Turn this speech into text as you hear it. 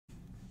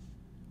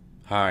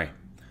Hi,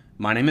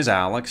 my name is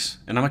Alex,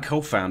 and I'm a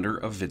co-founder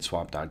of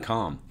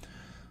VidSwap.com.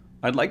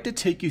 I'd like to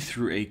take you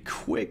through a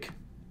quick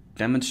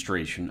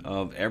demonstration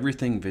of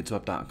everything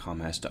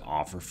VidSwap.com has to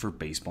offer for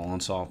baseball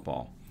and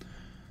softball.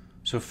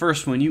 So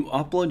first, when you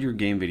upload your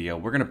game video,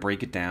 we're going to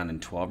break it down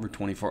in 12 or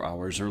 24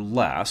 hours or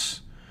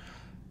less.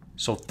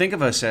 So think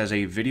of us as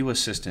a video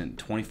assistant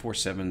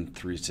 24/7,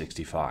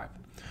 365.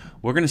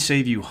 We're going to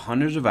save you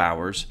hundreds of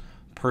hours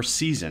per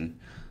season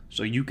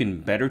so you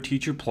can better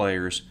teach your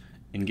players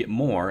and get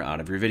more out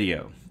of your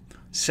video.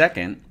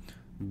 Second,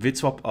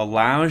 VidSwap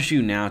allows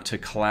you now to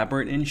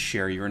collaborate and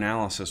share your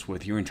analysis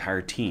with your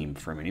entire team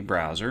from any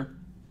browser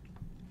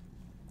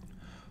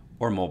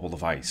or mobile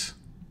device.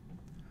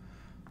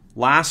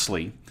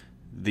 Lastly,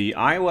 the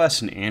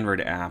iOS and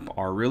Android app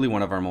are really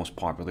one of our most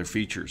popular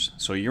features.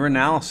 So your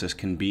analysis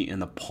can be in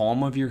the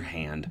palm of your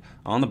hand,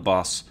 on the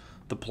bus,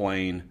 the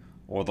plane,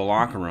 or the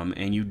locker room,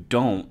 and you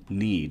don't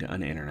need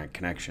an internet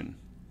connection.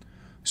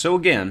 So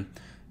again,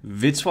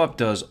 VidSwap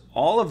does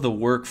all of the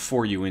work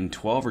for you in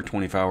 12 or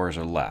 24 hours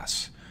or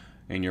less.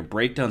 And your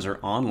breakdowns are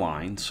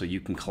online so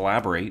you can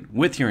collaborate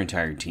with your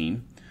entire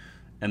team.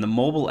 And the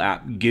mobile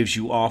app gives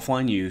you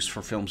offline use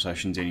for film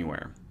sessions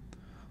anywhere.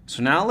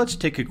 So now let's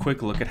take a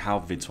quick look at how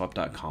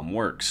VidSwap.com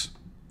works.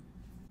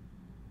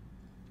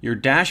 Your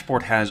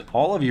dashboard has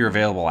all of your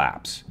available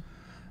apps.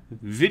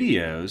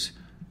 Videos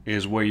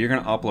is where you're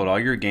going to upload all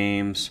your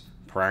games,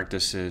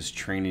 practices,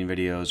 training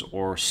videos,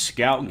 or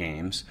scout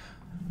games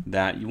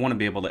that you want to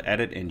be able to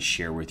edit and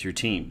share with your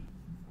team.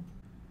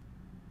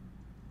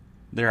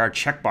 There are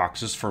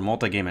checkboxes for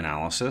multi-game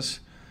analysis,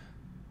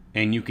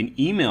 and you can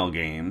email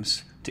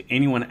games to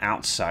anyone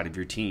outside of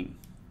your team.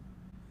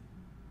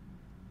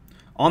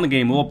 On the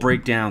game, we'll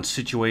break down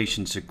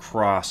situations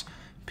across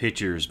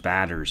pitchers,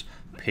 batters,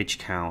 pitch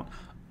count,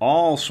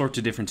 all sorts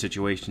of different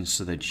situations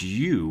so that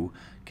you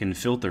can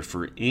filter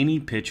for any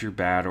pitcher,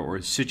 batter,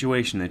 or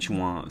situation that you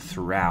want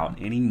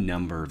throughout any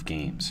number of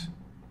games.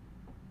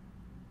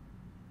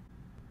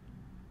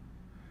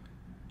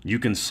 You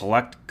can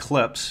select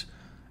clips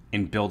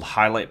and build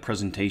highlight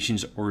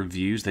presentations or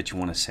reviews that you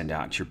want to send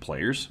out to your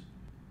players.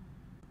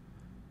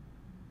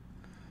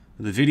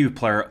 The video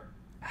player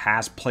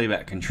has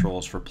playback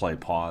controls for play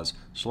pause,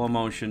 slow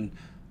motion,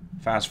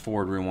 fast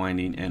forward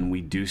rewinding, and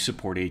we do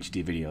support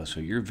HD video,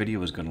 so your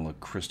video is going to look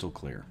crystal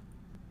clear.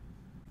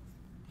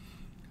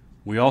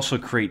 We also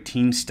create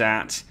team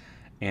stats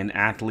and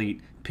athlete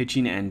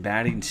pitching and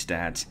batting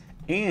stats,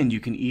 and you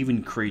can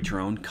even create your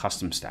own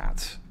custom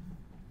stats.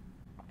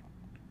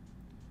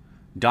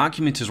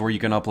 Documents is where you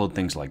can upload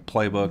things like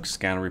playbooks,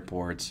 scanner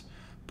reports,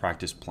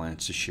 practice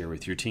plans to share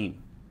with your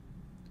team.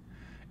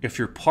 If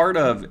you're part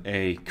of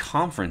a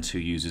conference who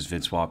uses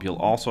VidSwap, you'll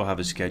also have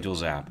a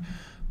schedules app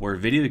where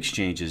video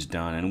exchange is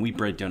done, and we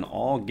break down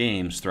all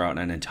games throughout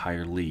an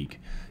entire league,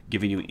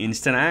 giving you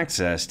instant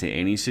access to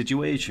any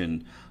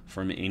situation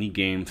from any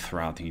game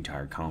throughout the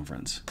entire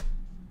conference.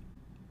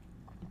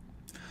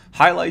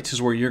 Highlights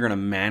is where you're going to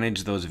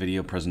manage those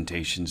video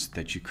presentations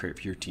that you create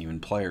for your team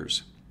and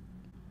players.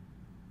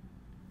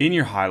 In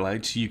your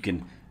highlights, you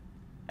can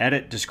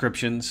edit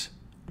descriptions,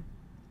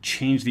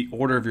 change the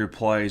order of your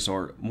plays,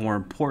 or more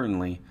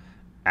importantly,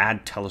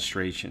 add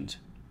illustrations,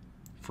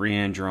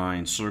 freehand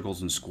drawings,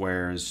 circles and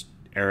squares,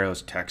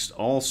 arrows, text,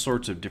 all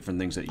sorts of different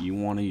things that you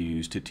want to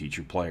use to teach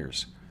your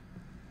players.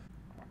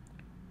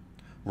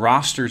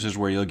 Rosters is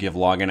where you'll give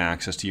login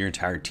access to your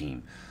entire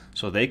team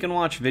so they can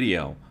watch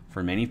video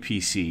from any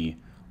PC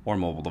or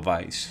mobile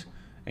device.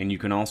 And you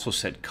can also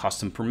set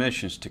custom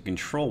permissions to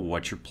control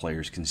what your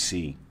players can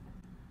see.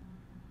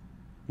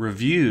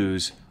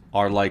 Reviews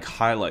are like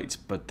highlights,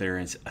 but there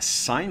is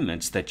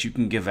assignments that you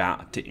can give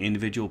out to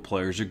individual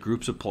players or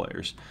groups of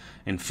players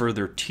and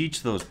further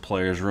teach those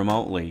players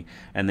remotely,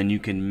 and then you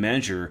can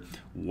measure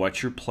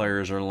what your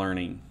players are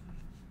learning.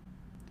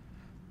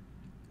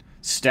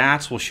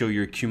 Stats will show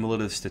your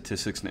cumulative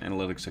statistics and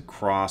analytics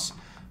across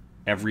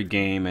every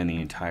game and the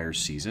entire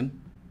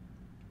season.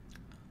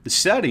 The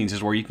settings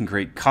is where you can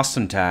create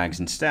custom tags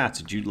and stats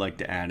that you'd like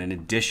to add in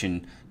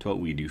addition to what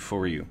we do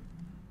for you.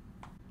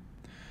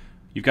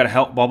 You've got a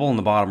help bubble in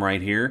the bottom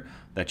right here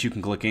that you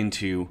can click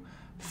into,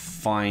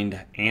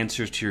 find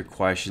answers to your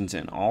questions,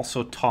 and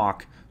also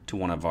talk to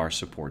one of our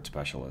support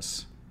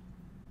specialists.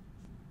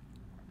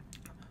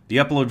 The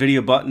upload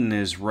video button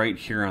is right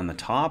here on the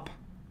top,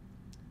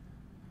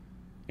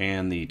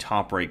 and the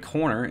top right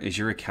corner is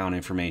your account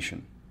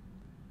information.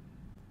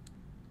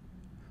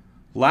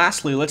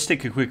 Lastly, let's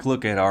take a quick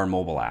look at our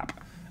mobile app.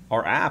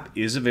 Our app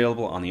is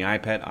available on the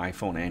iPad,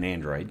 iPhone, and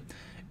Android.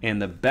 And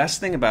the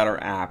best thing about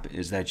our app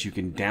is that you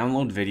can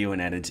download video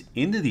and edits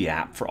into the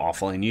app for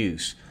offline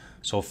use.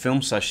 So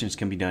film sessions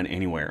can be done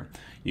anywhere.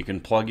 You can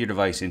plug your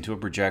device into a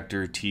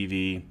projector,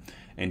 TV,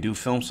 and do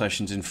film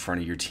sessions in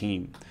front of your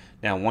team.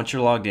 Now, once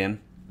you're logged in,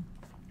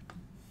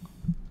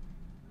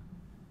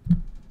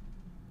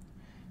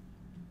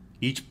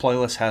 each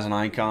playlist has an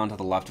icon to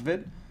the left of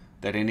it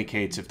that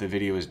indicates if the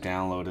video is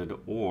downloaded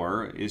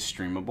or is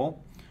streamable.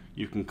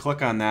 You can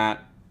click on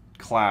that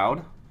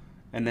cloud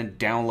and then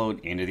download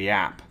into the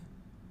app.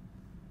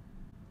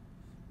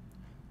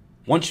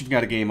 Once you've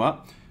got a game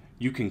up,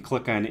 you can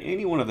click on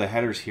any one of the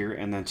headers here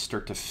and then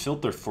start to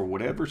filter for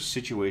whatever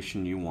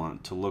situation you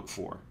want to look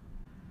for.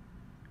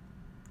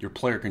 Your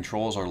player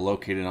controls are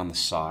located on the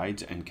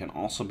sides and can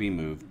also be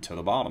moved to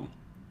the bottom.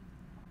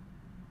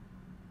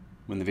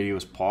 When the video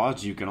is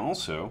paused, you can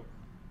also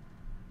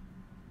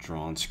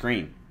draw on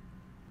screen.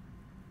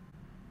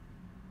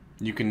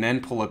 You can then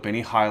pull up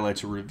any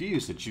highlights or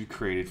reviews that you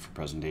created for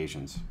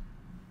presentations.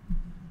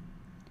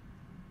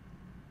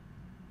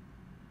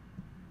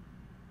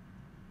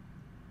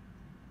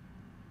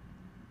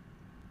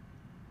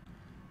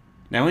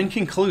 Now, in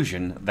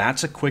conclusion,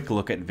 that's a quick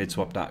look at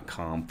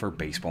VidSwap.com for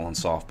baseball and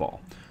softball,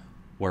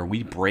 where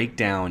we break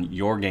down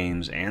your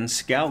games and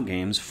scout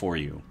games for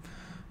you.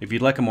 If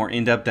you'd like a more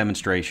in-depth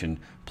demonstration,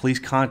 please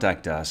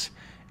contact us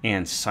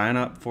and sign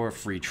up for a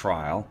free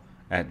trial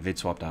at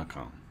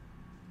VidSwap.com.